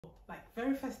Like,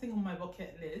 very first thing on my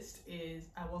bucket list is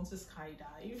I want to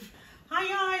skydive. Hi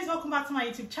guys, welcome back to my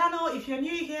YouTube channel. If you're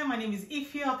new here, my name is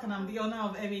M.A.Dkollection and I'm the owner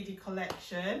of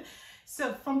M.A.Dkollection.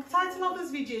 So from the title of this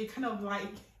video, you kind of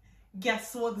like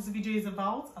guess what this video is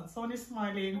about. And someone is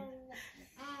smiling.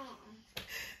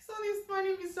 Someone is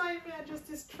smiling beside me and just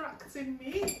distracting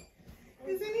me.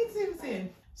 Isn't it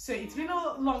tempting? So it's been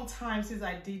a long time since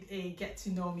I did a get to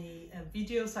know me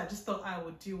video, so I just thought I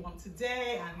would do one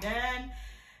today. And then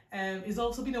it's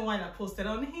also been a while I posted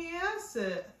on here, so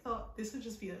I thought this would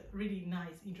just be a really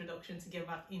nice introduction to get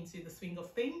back into the swing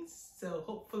of things. So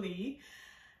hopefully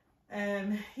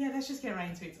yeah, let's just get right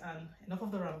into it and enough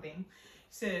of the rambling.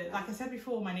 So like I said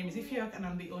before, my name is M.A.Dkollection and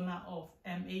I'm the owner of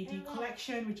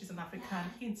M.A.Dkollection, which is an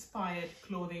African inspired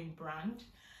clothing brand.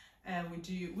 We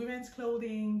do women's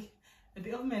clothing, a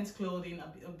bit of men's clothing,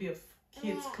 a bit of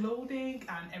kids clothing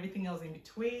and everything else in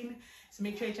between. So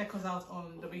make sure you check us out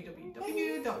on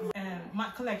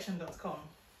www.M.A.Dkollection.com.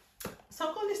 So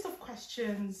I've got a list of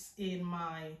questions in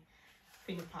my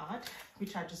ThinkPad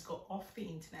which I just got off the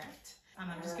internet, and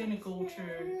I'm just going to go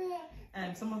through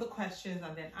some of the questions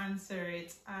and then answer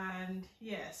it. And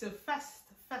yeah, so first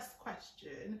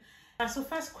question. So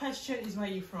first question is, where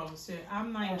are you from? So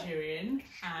I'm Nigerian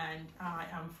and I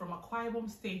am from Akwa Ibom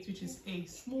State, which is a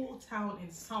small town in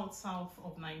south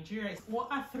of Nigeria. What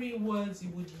are 3 words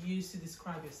you would use to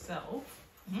describe yourself?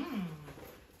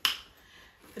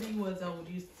 3 words I would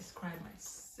use to describe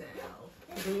myself.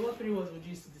 So what 3 words would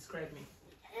you use to describe me?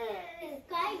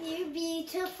 Describe you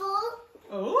beautiful.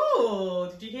 Oh,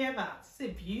 did you hear that?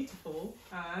 Say beautiful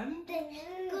and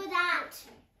good at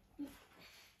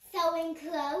sewing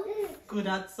clothes. Good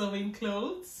at sewing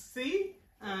clothes, see?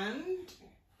 And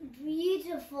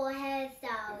Beautiful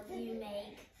hairstyles you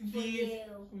make for you.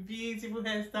 Beautiful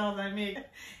hairstyles I make.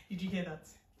 Did you hear that?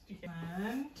 Did you hear?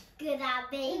 And good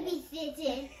at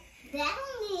babysitting.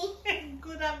 Definitely.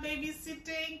 good at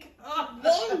babysitting. Oh.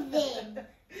 Zim Zim.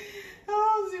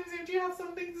 Oh, Zim Zim, do you have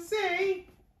something to say?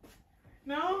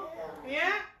 No?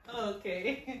 Yeah?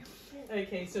 Okay.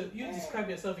 Okay, so you describe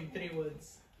yourself in 3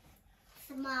 words.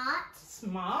 Smart.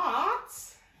 Smart.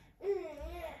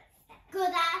 Good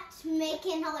at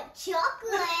making hot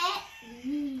chocolate.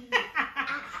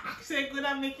 Say good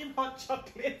at making hot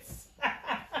chocolates.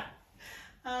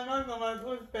 What's the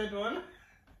 3rd one?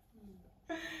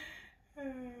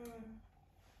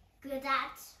 Good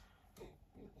at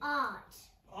art.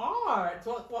 Art.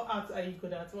 What art are you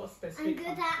good at? What specific? I'm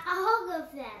good at all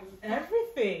of them.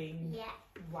 Everything. Yeah.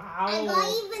 Wow. I got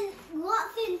even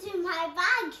what's into my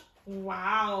bag.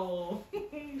 Wow.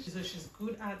 So she's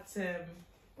good at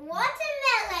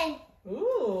Watermelon.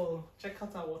 ooh, check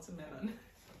out our watermelon.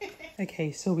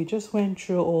 Okay, so we just went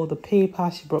through all the paper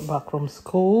she brought back from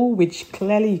school, which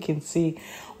clearly you can see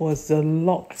was a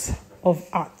lot of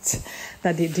art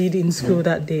that they did in school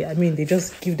that day. I mean, they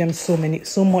just give them so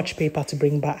much paper to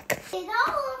bring back. It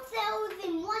all sells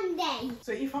in one day.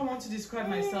 So if I want to describe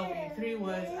myself in 3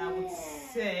 words, I would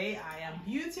say I am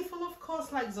beautiful, of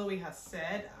course, like Zoe has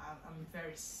said. I'm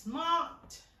very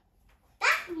smart.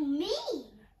 That's me.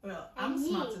 Well, I'm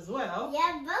smart as well.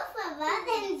 Yeah, both of us.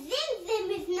 And Zim Zim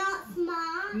is not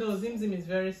smart. No, Zim Zim is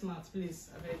very smart, please.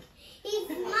 I beg. He's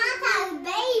smart as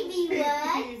baby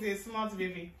was. He's a smart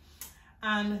baby.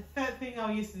 And 3rd thing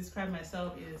I'll use to describe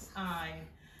myself is I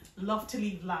love to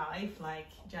live life,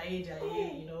 like jaye,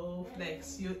 you know,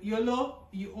 flex. YOLO,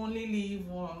 you only live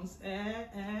once.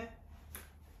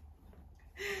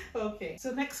 Okay,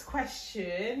 so next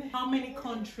question. How many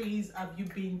countries have you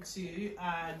been to,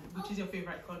 and which is your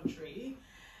favorite country?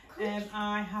 And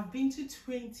I have been to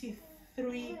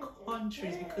 23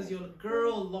 countries because your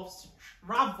girl loves to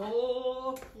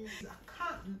travel. I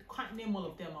can't quite name all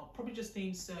of them. I'll probably just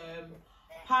name some.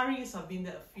 Paris, I've been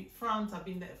there France, I've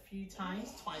been there a few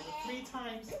times, twice or 3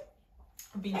 times.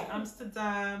 I've been to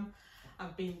Amsterdam,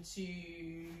 I've been to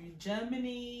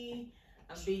Germany,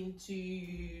 I've been to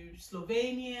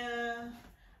Slovenia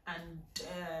and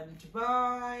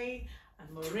Dubai and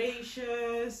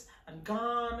Mauritius and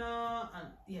Ghana,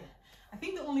 and yeah, I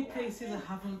think the only places I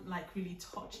haven't like really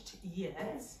touched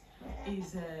yet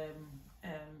is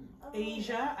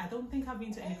Asia. I don't think I've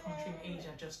been to any country in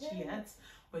Asia just yet,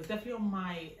 but it's definitely on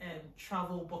my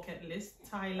travel bucket list.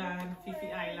 Thailand,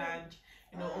 Fifi Island,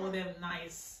 you know, all them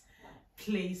nice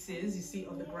places you see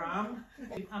on the gram.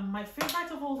 And my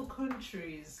favorite of all the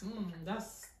countries,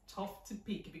 that's tough to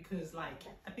pick because like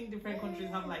I think different countries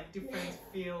have like different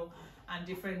feel and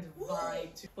different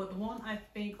vibe. But the one I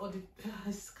think,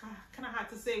 it's kind of hard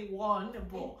to say one,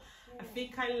 but I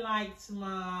think I liked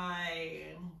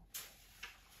my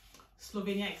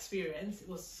Slovenia experience. It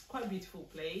was quite a beautiful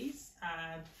place,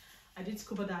 and I did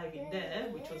scuba diving there,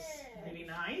 which was really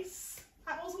nice.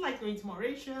 I also like going to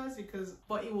Mauritius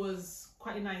but it was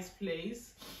quite a nice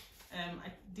place.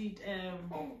 I did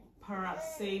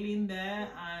parasailing there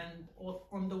and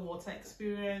underwater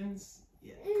experience,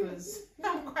 because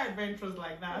I'm quite adventurous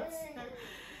like that.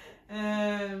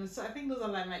 So I think those are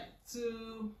like my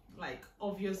two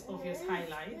obvious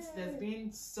highlights. There's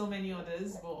been so many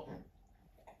others, but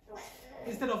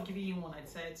instead of giving you one, I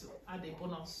decided to add a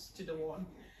bonus to the one.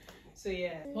 So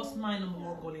yeah, what's my number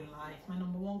one goal in life? My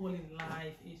number one goal in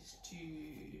life is to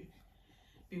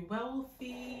be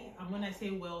wealthy. And when I say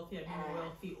wealthy, I mean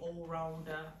wealthy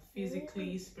all-rounder,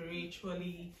 physically,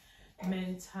 spiritually,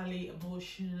 mentally,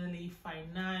 emotionally,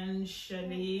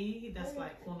 financially. That's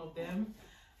like one of them.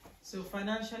 So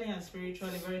financially and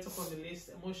spiritually, very top of the list.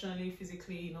 Emotionally,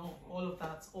 physically, you know, all of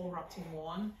that, all wrapped in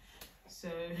one. So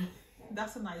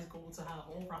that's a nice goal to have,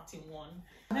 all wrapped in one.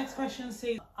 Next question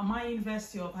says, am I in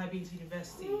university or have I been to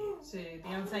university? So the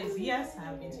answer is yes, I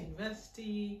have been to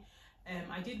university.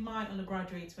 I did my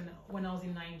undergraduate when I was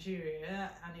in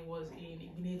Nigeria, and it was in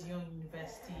M.A.Dkollection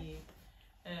University,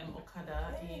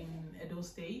 Okada in Edo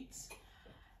State.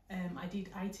 I did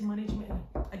IT management.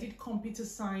 I did computer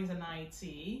science and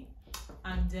IT,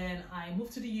 and then I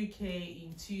moved to the UK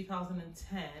in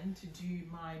 2010 to do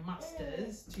my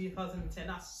master's. 2010,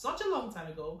 that's such a long time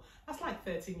ago. That's like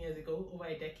 13 years ago, over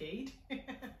a decade.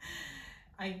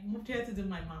 I moved here to do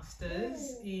my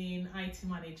master's in IT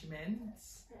management.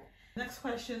 Next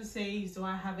question says, do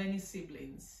I have any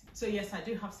siblings? So yes, I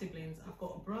do have siblings. I've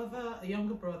got a brother, a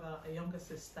younger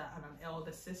sister, and an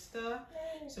elder sister.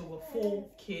 So we're 4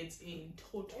 kids in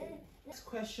total. Next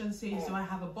question says, do I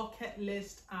have a bucket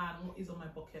list, and what is on my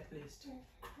bucket list?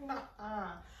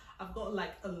 I've got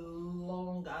like a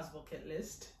long ass bucket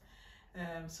list.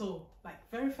 So like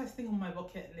very first thing on my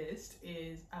bucket list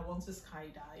is I want to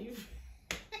skydive.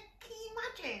 Can you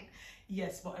imagine?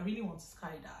 Yes, but I really want to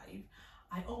skydive.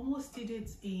 I almost did it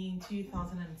in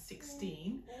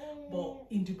 2016, but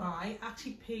in Dubai, I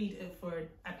actually paid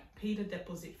I paid a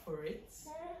deposit for it,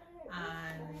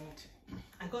 and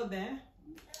I got there,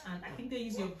 and I think they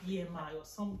use your BMI or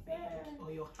something,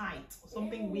 or your height or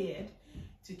something weird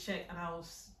to check, and I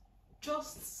was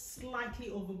just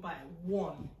slightly over by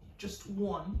just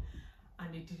one,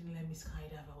 and they didn't let me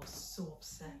skydive. I was so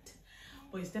upset.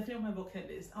 But it's definitely on my bucket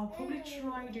list. I'll probably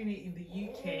try doing it in the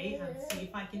UK and see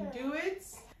if I can do it.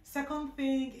 Second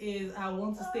thing is I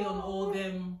want to stay on all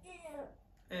them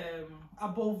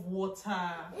above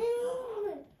water.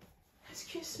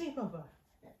 Excuse me, Baba.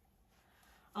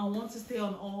 I want to stay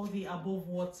on all the above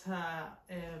water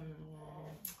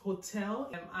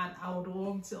hotel, and I would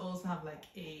want to also have like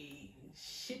a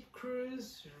ship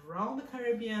cruise around the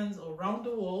Caribbean or around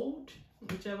the world,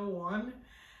 whichever one.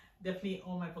 Definitely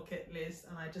on my bucket list,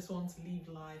 and I just want to live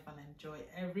life and enjoy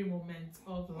every moment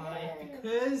of life,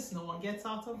 because no one gets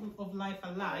out of life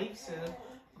alive, so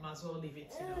I might as well live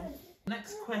it, you know.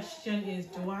 Next question is,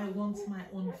 do I want my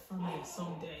own family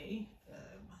someday?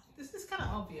 This is kind of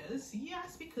obvious.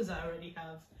 Yes, because I already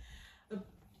have a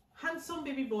handsome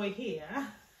baby boy here,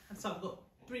 and so I've got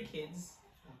 3 kids,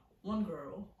 1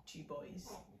 girl, 2 boys.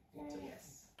 So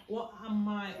yes. What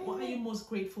are you most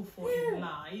grateful for in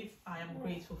life? I am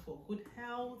grateful for good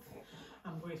health.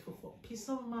 I'm grateful for peace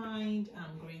of mind.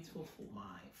 I'm grateful for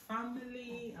my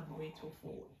family. I'm grateful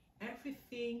for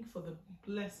everything, for the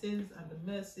blessings and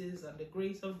the mercies and the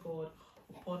grace of God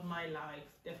upon my life.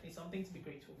 Definitely something to be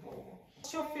grateful for.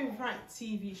 What's your favorite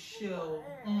TV show?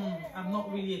 I'm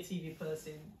not really a TV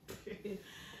person.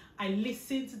 I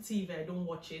listen to TV, I don't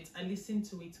watch it. I listen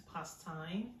to it to pass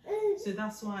time. So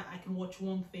that's why I can watch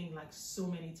one thing like so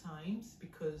many times,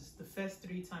 because the first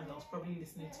 3 times I was probably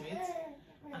listening to it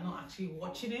and not actually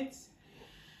watching it.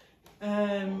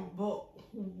 But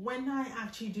when I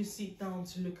actually do sit down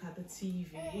to look at the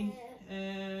TV,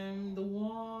 the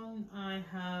one I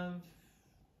have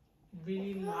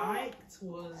really liked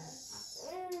was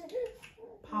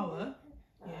Power.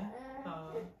 Yeah,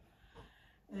 Power.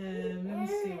 Let me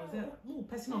see, was there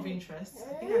Person of Interest?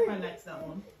 I think I quite liked that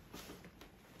one.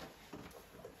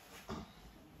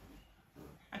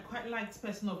 I quite liked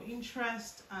Person of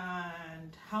Interest,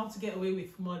 and How to Get Away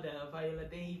with Murder, Viola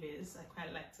Davis. I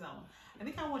quite liked that one. I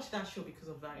think I watched that show because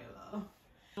of Viola.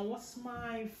 Now, what's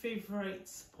my favorite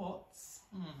sports?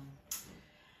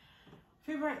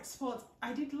 Favorite sport?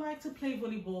 I did like to play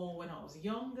volleyball when I was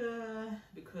younger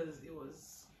because it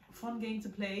was a fun game to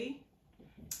play.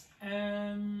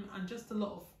 And just a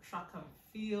lot of track and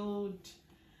field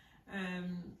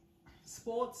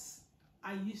sports.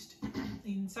 I used to,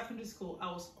 in secondary school,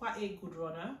 I was quite a good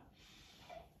runner.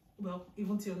 Well,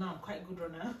 even till now, I'm quite a good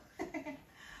runner.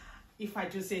 if I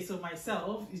just say so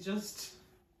myself, it's just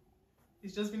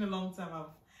been a long time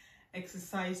I've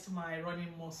exercised my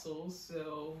running muscles.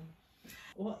 So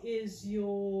what is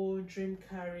your dream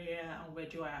career, and where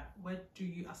do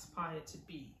you aspire to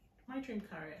be? My dream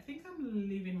career, I think I'm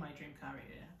living my dream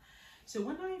career. So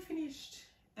when I finished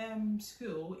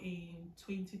school in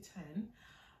 2010,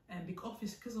 and because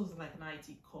it was like an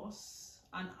IT course,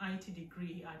 an IT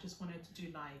degree, I just wanted to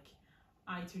do like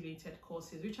IT related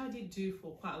courses, which I did do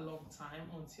for quite a long time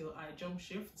until I jumped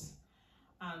shifts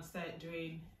and started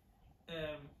doing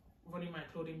running my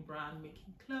clothing brand,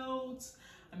 making clothes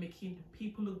and making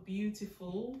people look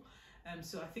beautiful.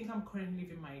 So I think I'm currently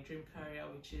living my dream career,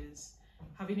 which is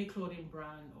having a clothing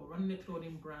brand or running a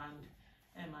clothing brand,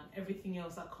 and everything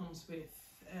else that comes with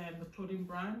the clothing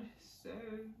brand. So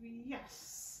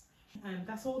yes, and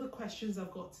that's all the questions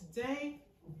I've got today.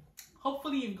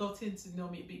 Hopefully you've gotten to know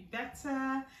me a bit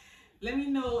better. Let me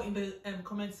know in the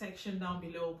comment section down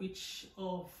below which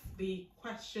of the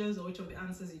questions or which of the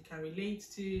answers you can relate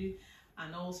to,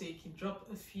 and also you can drop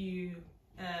a few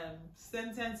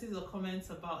sentences or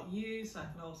comments about you so I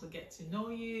can also get to know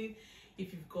you.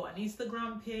 If you've got an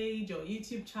Instagram page or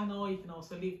YouTube channel, you can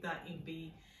also leave that in the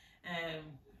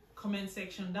comment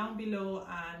section down below,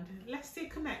 and let's stay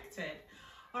connected.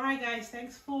 All right guys,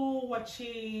 thanks for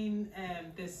watching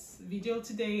this video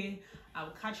today. I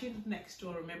will catch you in the next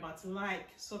one. Remember to like,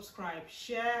 subscribe,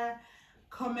 share,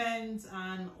 comment,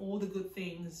 and all the good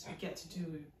things we get to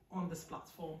do on this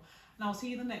platform. And I'll see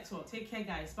you in the next one. Take care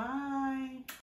guys, bye.